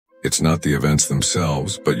It's not the events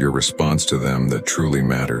themselves, but your response to them that truly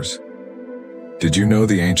matters. Did you know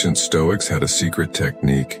the ancient Stoics had a secret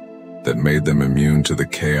technique that made them immune to the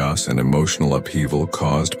chaos and emotional upheaval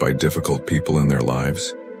caused by difficult people in their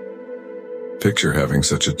lives? Picture having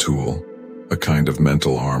such a tool, a kind of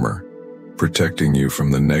mental armor, protecting you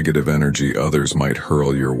from the negative energy others might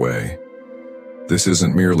hurl your way. This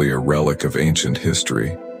isn't merely a relic of ancient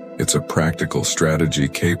history, it's a practical strategy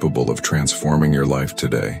capable of transforming your life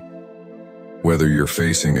today. Whether you're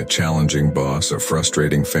facing a challenging boss, a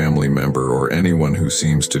frustrating family member, or anyone who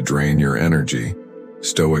seems to drain your energy,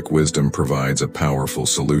 Stoic wisdom provides a powerful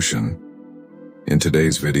solution. In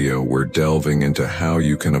today's video, we're delving into how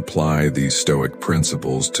you can apply these Stoic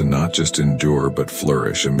principles to not just endure but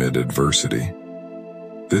flourish amid adversity.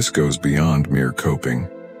 This goes beyond mere coping.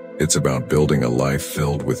 It's about building a life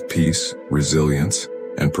filled with peace, resilience,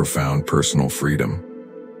 and profound personal freedom.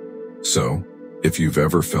 So, if you've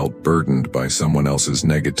ever felt burdened by someone else's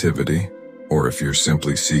negativity, or if you're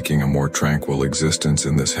simply seeking a more tranquil existence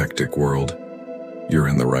in this hectic world, you're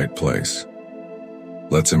in the right place.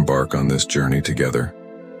 Let's embark on this journey together,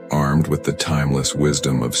 armed with the timeless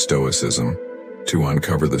wisdom of Stoicism, to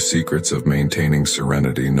uncover the secrets of maintaining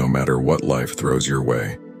serenity no matter what life throws your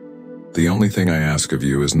way. The only thing I ask of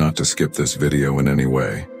you is not to skip this video in any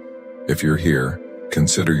way. If you're here,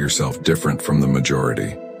 consider yourself different from the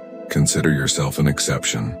majority. Consider yourself an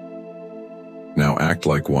exception. Now act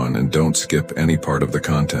like one and don't skip any part of the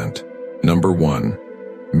content. Number 1.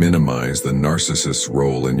 Minimize the narcissist's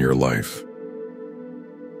role in your life.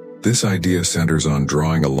 This idea centers on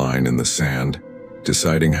drawing a line in the sand,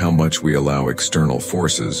 deciding how much we allow external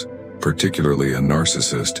forces, particularly a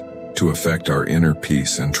narcissist, to affect our inner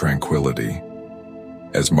peace and tranquility.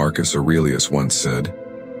 As Marcus Aurelius once said,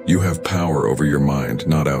 "You have power over your mind,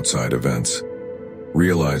 not outside events."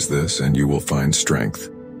 Realize this and you will find strength.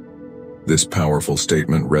 This powerful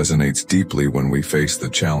statement resonates deeply when we face the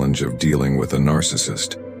challenge of dealing with a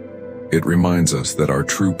narcissist. It reminds us that our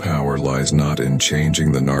true power lies not in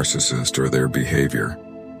changing the narcissist or their behavior,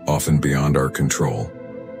 often beyond our control,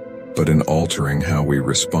 but in altering how we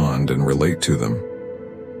respond and relate to them.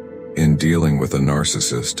 In dealing with a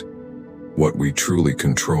narcissist, what we truly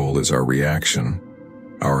control is our reaction,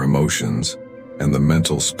 our emotions, and the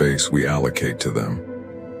mental space we allocate to them.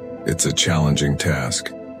 It's a challenging task,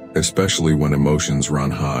 especially when emotions run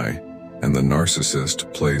high, and the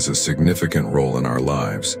narcissist plays a significant role in our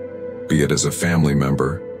lives, be it as a family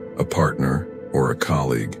member, a partner, or a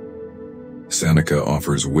colleague. Seneca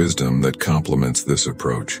offers wisdom that complements this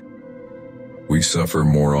approach. We suffer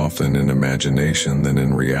more often in imagination than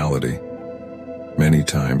in reality. Many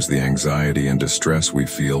times the anxiety and distress we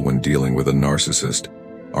feel when dealing with a narcissist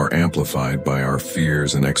are amplified by our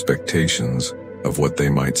fears and expectations of what they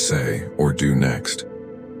might say or do next.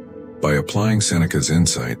 By applying Seneca's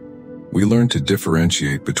insight, we learn to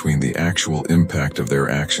differentiate between the actual impact of their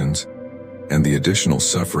actions and the additional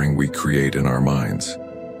suffering we create in our minds.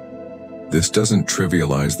 This doesn't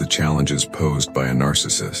trivialize the challenges posed by a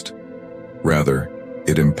narcissist. Rather,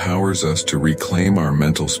 it empowers us to reclaim our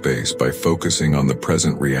mental space by focusing on the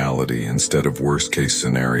present reality instead of worst-case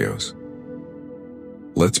scenarios.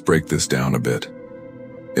 Let's break this down a bit.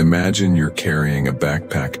 Imagine you're carrying a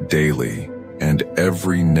backpack daily, and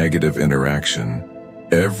every negative interaction,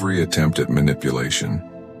 every attempt at manipulation,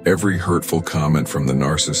 every hurtful comment from the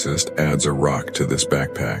narcissist adds a rock to this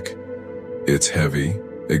backpack. It's heavy,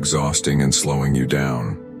 exhausting, and slowing you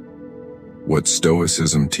down. What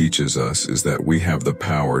Stoicism teaches us is that we have the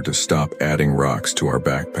power to stop adding rocks to our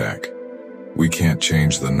backpack. We can't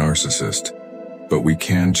change the narcissist, but we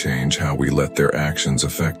can change how we let their actions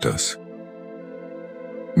affect us.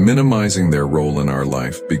 Minimizing their role in our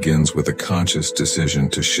life begins with a conscious decision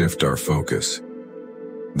to shift our focus.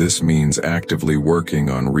 This means actively working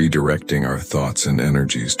on redirecting our thoughts and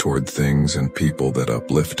energies toward things and people that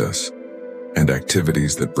uplift us, and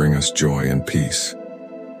activities that bring us joy and peace.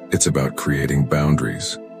 It's about creating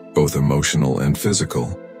boundaries, both emotional and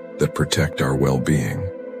physical, that protect our well-being.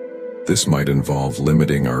 This might involve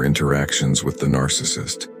limiting our interactions with the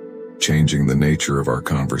narcissist, changing the nature of our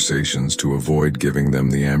conversations to avoid giving them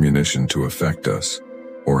the ammunition to affect us,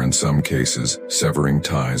 or in some cases, severing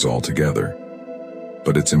ties altogether.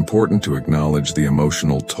 But it's important to acknowledge the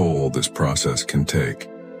emotional toll this process can take.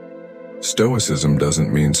 Stoicism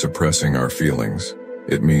doesn't mean suppressing our feelings.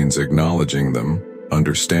 It means acknowledging them,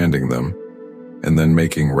 understanding them, and then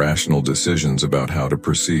making rational decisions about how to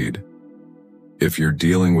proceed. If you're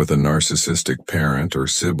dealing with a narcissistic parent or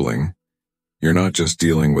sibling, you're not just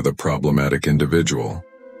dealing with a problematic individual.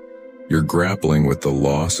 You're grappling with the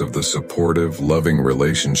loss of the supportive, loving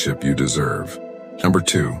relationship you deserve. Number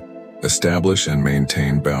 2, Establish and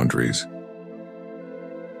maintain boundaries.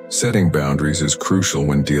 Setting boundaries is crucial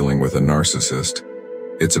when dealing with a narcissist.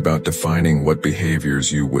 It's about defining what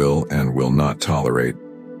behaviors you will and will not tolerate,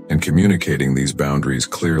 and communicating these boundaries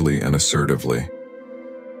clearly and assertively.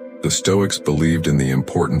 The Stoics believed in the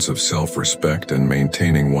importance of self-respect and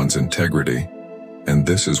maintaining one's integrity, and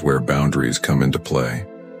this is where boundaries come into play.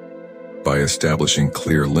 By establishing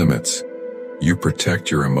clear limits, you protect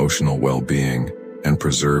your emotional well-being and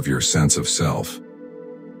preserve your sense of self.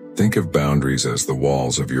 Think of boundaries as the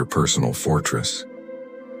walls of your personal fortress.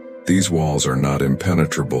 These walls are not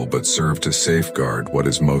impenetrable but serve to safeguard what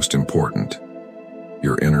is most important: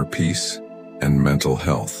 your inner peace and mental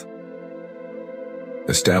health.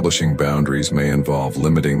 Establishing boundaries may involve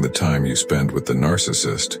limiting the time you spend with the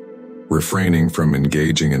narcissist, refraining from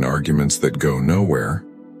engaging in arguments that go nowhere,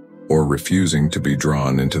 or refusing to be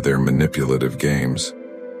drawn into their manipulative games.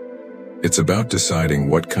 It's about deciding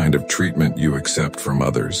what kind of treatment you accept from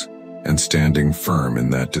others and standing firm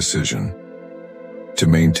in that decision. To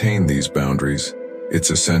maintain these boundaries,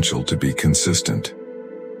 it's essential to be consistent.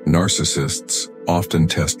 Narcissists often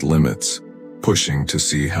test limits, pushing to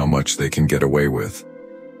see how much they can get away with.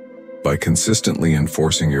 By consistently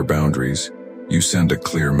enforcing your boundaries, you send a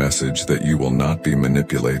clear message that you will not be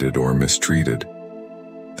manipulated or mistreated.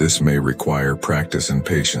 This may require practice and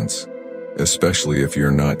patience, especially if you're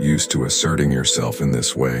not used to asserting yourself in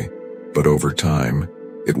this way, but over time,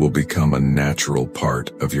 it will become a natural part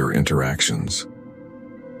of your interactions.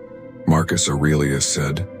 Marcus Aurelius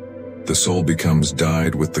said, "The soul becomes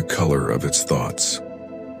dyed with the color of its thoughts."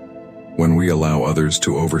 When we allow others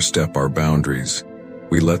to overstep our boundaries,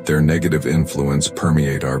 we let their negative influence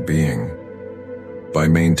permeate our being. By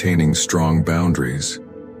maintaining strong boundaries,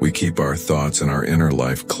 we keep our thoughts and our inner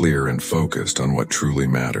life clear and focused on what truly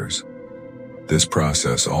matters. This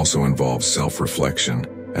process also involves self-reflection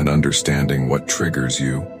and understanding what triggers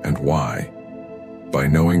you and why. By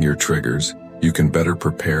knowing your triggers, you can better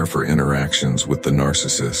prepare for interactions with the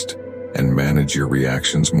narcissist and manage your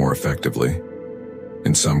reactions more effectively.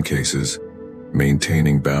 In some cases,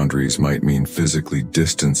 maintaining boundaries might mean physically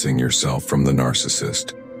distancing yourself from the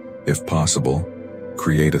narcissist. If possible,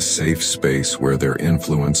 create a safe space where their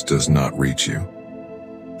influence does not reach you.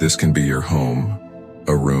 This can be your home,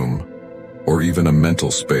 a room, or even a mental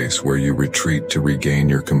space where you retreat to regain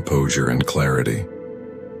your composure and clarity.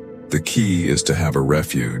 The key is to have a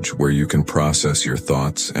refuge where you can process your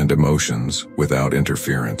thoughts and emotions without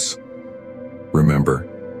interference. Remember,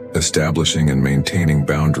 establishing and maintaining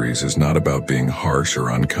boundaries is not about being harsh or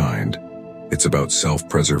unkind. It's about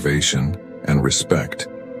self-preservation and respect.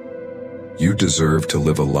 You deserve to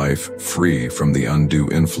live a life free from the undue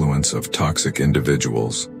influence of toxic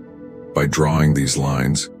individuals. By drawing these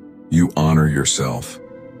lines, you honor yourself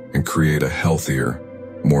and create a healthier,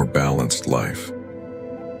 more balanced life.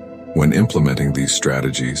 When implementing these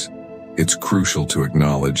strategies, it's crucial to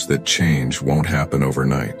acknowledge that change won't happen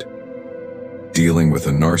overnight. Dealing with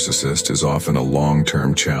a narcissist is often a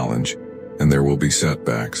long-term challenge, and there will be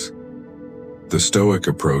setbacks. The Stoic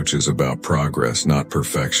approach is about progress, not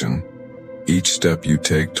perfection. Each step you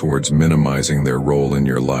take towards minimizing their role in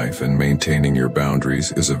your life and maintaining your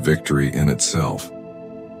boundaries is a victory in itself.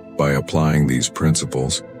 By applying these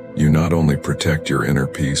principles, you not only protect your inner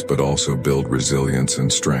peace but also build resilience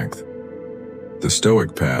and strength. The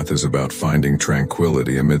Stoic path is about finding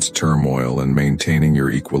tranquility amidst turmoil and maintaining your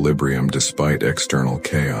equilibrium despite external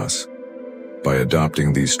chaos. By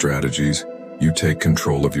adopting these strategies, you take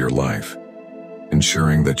control of your life,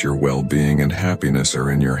 ensuring that your well-being and happiness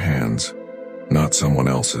are in your hands, not someone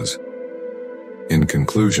else's. In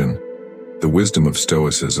conclusion, the wisdom of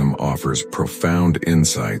Stoicism offers profound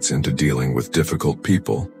insights into dealing with difficult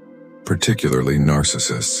people, particularly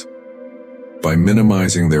narcissists. By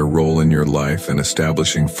minimizing their role in your life and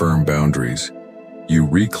establishing firm boundaries, you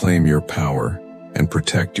reclaim your power and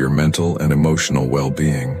protect your mental and emotional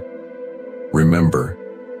well-being. Remember,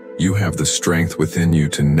 you have the strength within you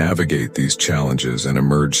to navigate these challenges and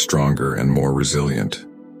emerge stronger and more resilient.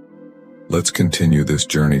 Let's continue this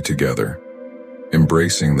journey together,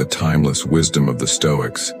 embracing the timeless wisdom of the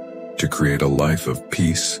Stoics to create a life of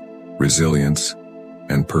peace, resilience,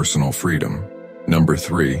 and personal freedom. Number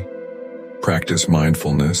 3, practice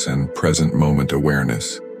mindfulness and present moment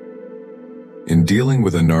awareness. In dealing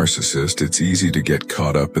with a narcissist, it's easy to get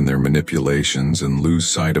caught up in their manipulations and lose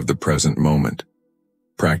sight of the present moment.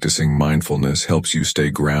 Practicing mindfulness helps you stay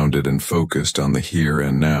grounded and focused on the here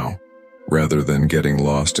and now, rather than getting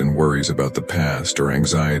lost in worries about the past or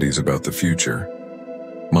anxieties about the future.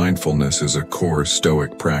 Mindfulness is a core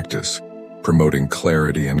Stoic practice, promoting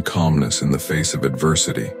clarity and calmness in the face of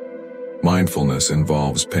adversity. Mindfulness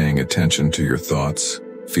involves paying attention to your thoughts,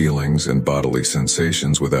 feelings, and bodily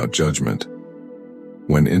sensations without judgment.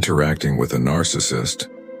 When interacting with a narcissist,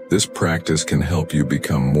 this practice can help you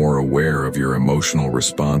become more aware of your emotional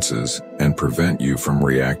responses and prevent you from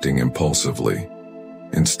reacting impulsively.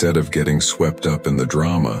 Instead of getting swept up in the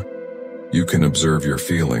drama, you can observe your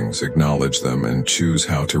feelings, acknowledge them, and choose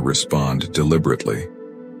how to respond deliberately.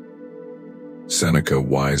 Seneca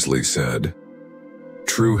wisely said,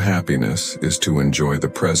 "True happiness is to enjoy the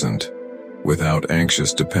present, without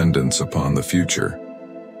anxious dependence upon the future."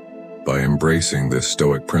 By embracing this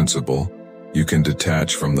Stoic principle, you can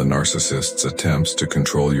detach from the narcissist's attempts to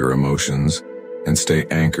control your emotions and stay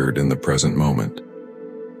anchored in the present moment.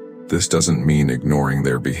 This doesn't mean ignoring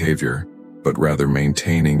their behavior, but rather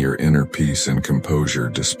maintaining your inner peace and composure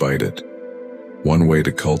despite it. One way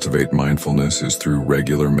to cultivate mindfulness is through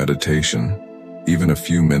regular meditation. Even a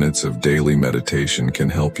few minutes of daily meditation can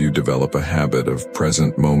help you develop a habit of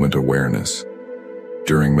present moment awareness.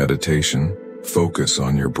 During meditation, focus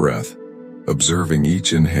on your breath, observing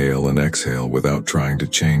each inhale and exhale without trying to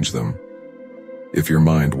change them. If your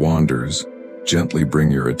mind wanders, gently bring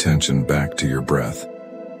your attention back to your breath.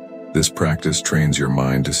 This practice trains your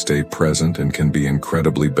mind to stay present and can be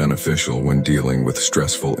incredibly beneficial when dealing with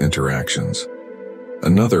stressful interactions.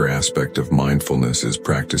 Another aspect of mindfulness is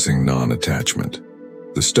practicing non-attachment.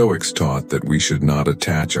 The Stoics taught that we should not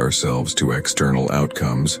attach ourselves to external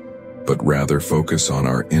outcomes, but rather focus on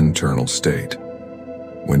our internal state.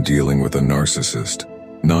 When dealing with a narcissist,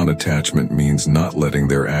 non-attachment means not letting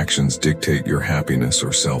their actions dictate your happiness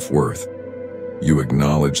or self-worth. You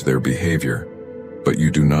acknowledge their behavior, but you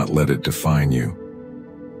do not let it define you.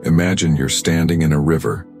 Imagine you're standing in a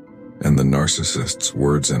river, and the narcissist's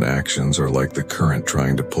words and actions are like the current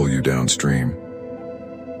trying to pull you downstream.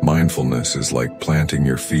 Mindfulness is like planting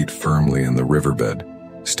your feet firmly in the riverbed,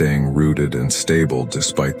 staying rooted and stable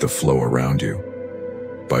despite the flow around you.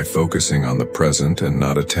 By focusing on the present and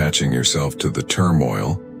not attaching yourself to the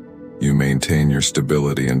turmoil, you maintain your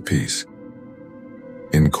stability and peace.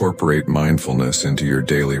 Incorporate mindfulness into your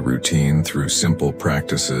daily routine through simple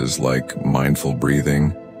practices like mindful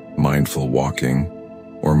breathing, mindful walking,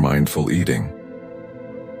 or mindful eating.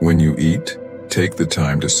 When you eat, take the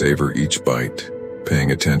time to savor each bite,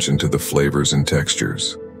 paying attention to the flavors and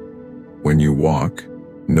textures. When you walk,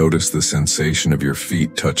 notice the sensation of your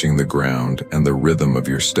feet touching the ground and the rhythm of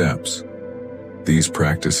your steps. These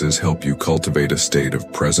practices help you cultivate a state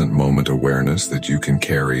of present moment awareness that you can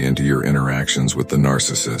carry into your interactions with the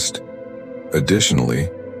narcissist. Additionally,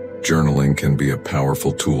 journaling can be a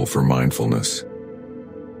powerful tool for mindfulness.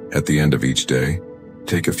 At the end of each day,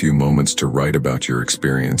 take a few moments to write about your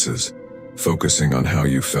experiences, focusing on how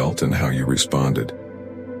you felt and how you responded.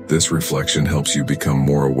 This reflection helps you become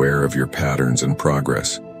more aware of your patterns and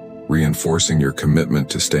progress, reinforcing your commitment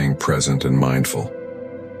to staying present and mindful.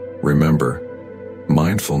 Remember,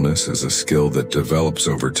 mindfulness is a skill that develops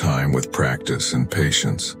over time with practice and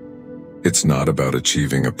patience. It's not about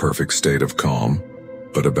achieving a perfect state of calm,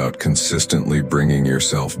 but about consistently bringing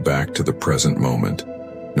yourself back to the present moment,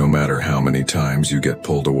 no matter how many times you get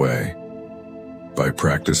pulled away. By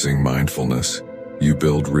practicing mindfulness, you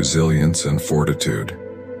build resilience and fortitude,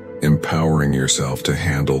 empowering yourself to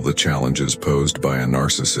handle the challenges posed by a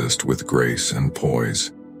narcissist with grace and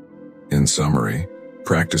poise. In summary,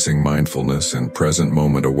 practicing mindfulness and present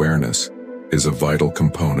moment awareness is a vital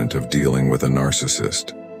component of dealing with a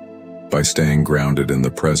narcissist. By staying grounded in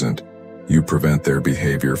the present, you prevent their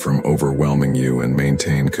behavior from overwhelming you and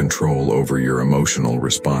maintain control over your emotional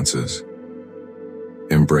responses.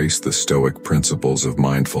 Embrace the Stoic principles of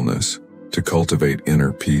mindfulness to cultivate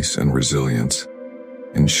inner peace and resilience,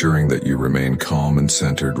 ensuring that you remain calm and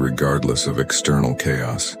centered regardless of external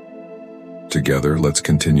chaos. Together, let's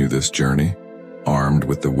continue this journey, armed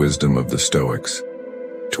with the wisdom of the Stoics,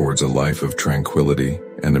 towards a life of tranquility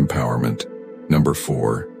and empowerment. Number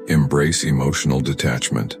 4, embrace emotional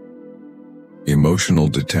detachment. Emotional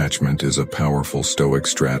detachment is a powerful Stoic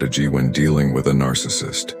strategy when dealing with a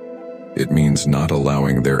narcissist. It means not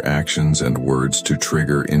allowing their actions and words to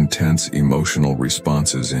trigger intense emotional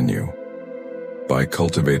responses in you. By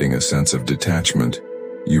cultivating a sense of detachment,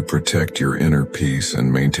 you protect your inner peace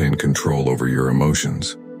and maintain control over your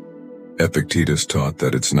emotions. Epictetus taught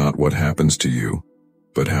that it's not what happens to you,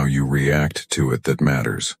 but how you react to it that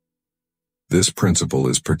matters. This principle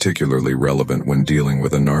is particularly relevant when dealing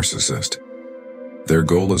with a narcissist. Their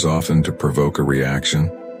goal is often to provoke a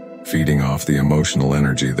reaction, feeding off the emotional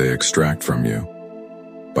energy they extract from you.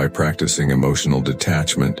 By practicing emotional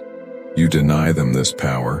detachment, you deny them this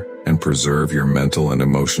power and preserve your mental and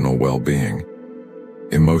emotional well-being.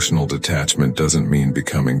 Emotional detachment doesn't mean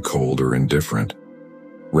becoming cold or indifferent.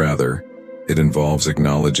 Rather, it involves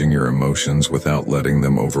acknowledging your emotions without letting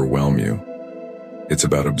them overwhelm you. It's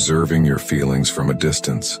about observing your feelings from a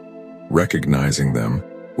distance, recognizing them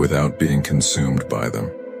without being consumed by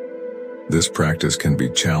them. This practice can be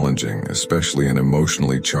challenging, especially in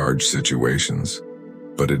emotionally charged situations,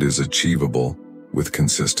 but it is achievable with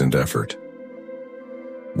consistent effort.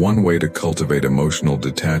 One way to cultivate emotional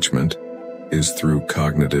detachment is through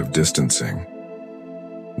cognitive distancing.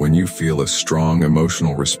 When you feel a strong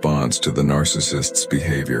emotional response to the narcissist's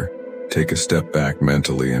behavior, take a step back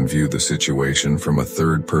mentally and view the situation from a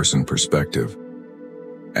third-person perspective.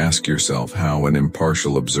 Ask yourself how an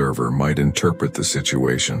impartial observer might interpret the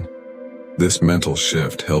situation. This mental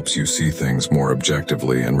shift helps you see things more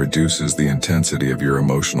objectively and reduces the intensity of your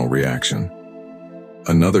emotional reaction.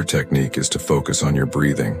 Another technique is to focus on your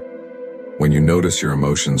breathing. When you notice your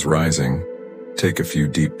emotions rising, take a few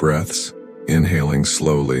deep breaths, inhaling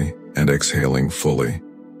slowly and exhaling fully.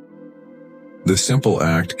 This simple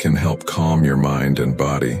act can help calm your mind and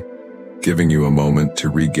body, giving you a moment to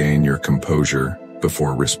regain your composure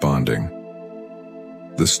before responding.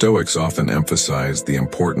 The Stoics often emphasize the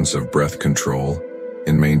importance of breath control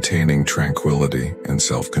in maintaining tranquility and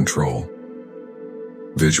self-control.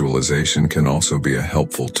 Visualization can also be a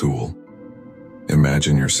helpful tool.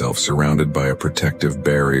 Imagine yourself surrounded by a protective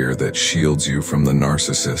barrier that shields you from the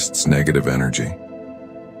narcissist's negative energy.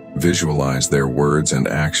 Visualize their words and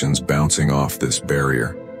actions bouncing off this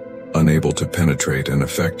barrier, unable to penetrate and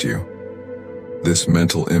affect you. This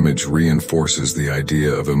mental image reinforces the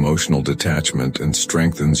idea of emotional detachment and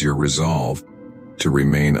strengthens your resolve to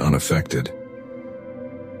remain unaffected.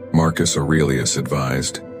 Marcus Aurelius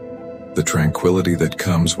advised, "The tranquility that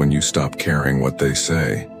comes when you stop caring what they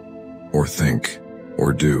say, or think,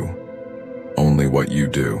 or do, only what you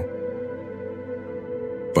do."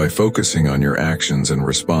 By focusing on your actions and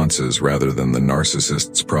responses rather than the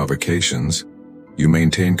narcissist's provocations, you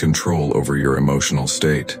maintain control over your emotional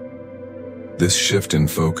state. This shift in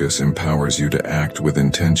focus empowers you to act with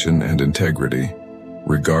intention and integrity,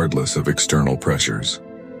 regardless of external pressures.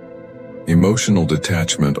 Emotional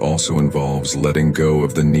detachment also involves letting go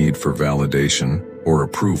of the need for validation or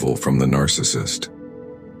approval from the narcissist.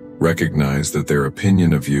 Recognize that their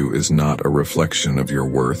opinion of you is not a reflection of your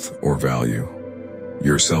worth or value.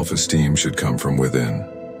 Your self-esteem should come from within,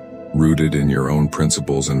 rooted in your own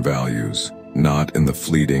principles and values, not in the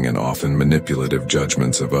fleeting and often manipulative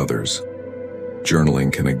judgments of others.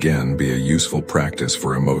 Journaling can again be a useful practice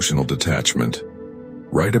for emotional detachment.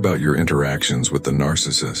 Write about your interactions with the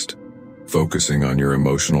narcissist, focusing on your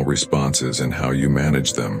emotional responses and how you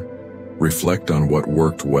manage them. Reflect on what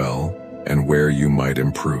worked well and where you might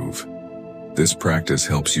improve. This practice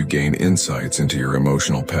helps you gain insights into your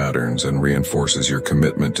emotional patterns and reinforces your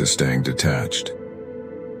commitment to staying detached.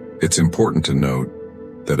 It's important to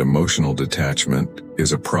note that emotional detachment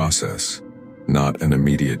is a process, not an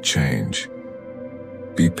immediate change.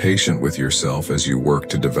 Be patient with yourself as you work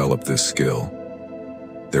to develop this skill.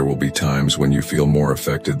 There will be times when you feel more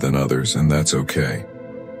affected than others, and that's okay.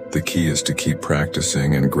 The key is to keep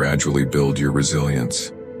practicing and gradually build your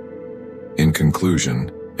resilience. In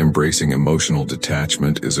conclusion, embracing emotional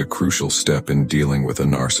detachment is a crucial step in dealing with a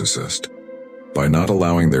narcissist. By not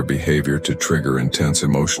allowing their behavior to trigger intense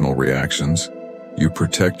emotional reactions, you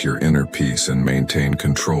protect your inner peace and maintain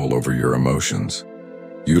control over your emotions.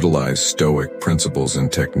 Utilize Stoic principles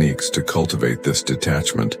and techniques to cultivate this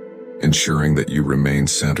detachment, ensuring that you remain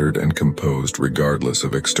centered and composed regardless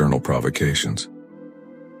of external provocations.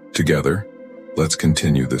 Together, let's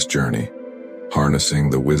continue this journey,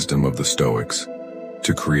 harnessing the wisdom of the Stoics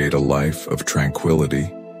to create a life of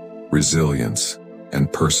tranquility, resilience,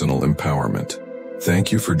 and personal empowerment.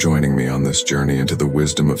 Thank you for joining me on this journey into the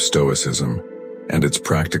wisdom of Stoicism and its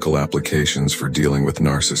practical applications for dealing with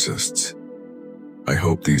narcissists. I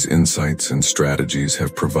hope these insights and strategies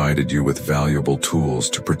have provided you with valuable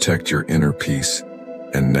tools to protect your inner peace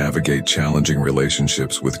and navigate challenging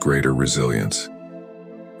relationships with greater resilience.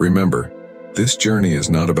 Remember, this journey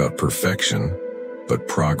is not about perfection, but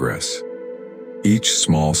progress. Each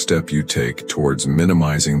small step you take towards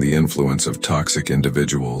minimizing the influence of toxic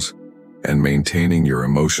individuals and maintaining your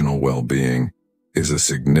emotional well-being is a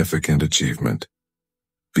significant achievement.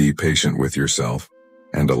 Be patient with yourself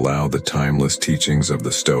and allow the timeless teachings of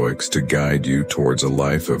the Stoics to guide you towards a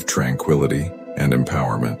life of tranquility and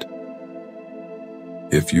empowerment.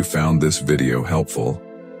 If you found this video helpful,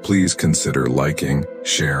 please consider liking,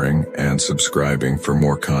 sharing, and subscribing for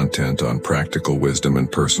more content on practical wisdom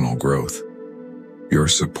and personal growth. Your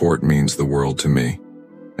support means the world to me,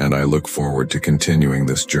 and I look forward to continuing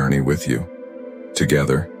this journey with you.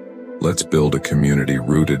 Together, let's build a community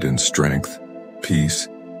rooted in strength, peace,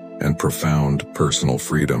 and profound personal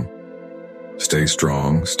freedom. Stay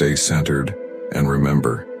strong, stay centered, and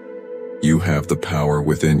remember, you have the power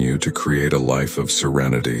within you to create a life of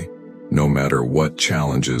serenity, no matter what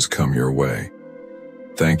challenges come your way.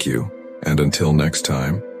 Thank you, and until next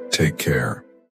time, take care.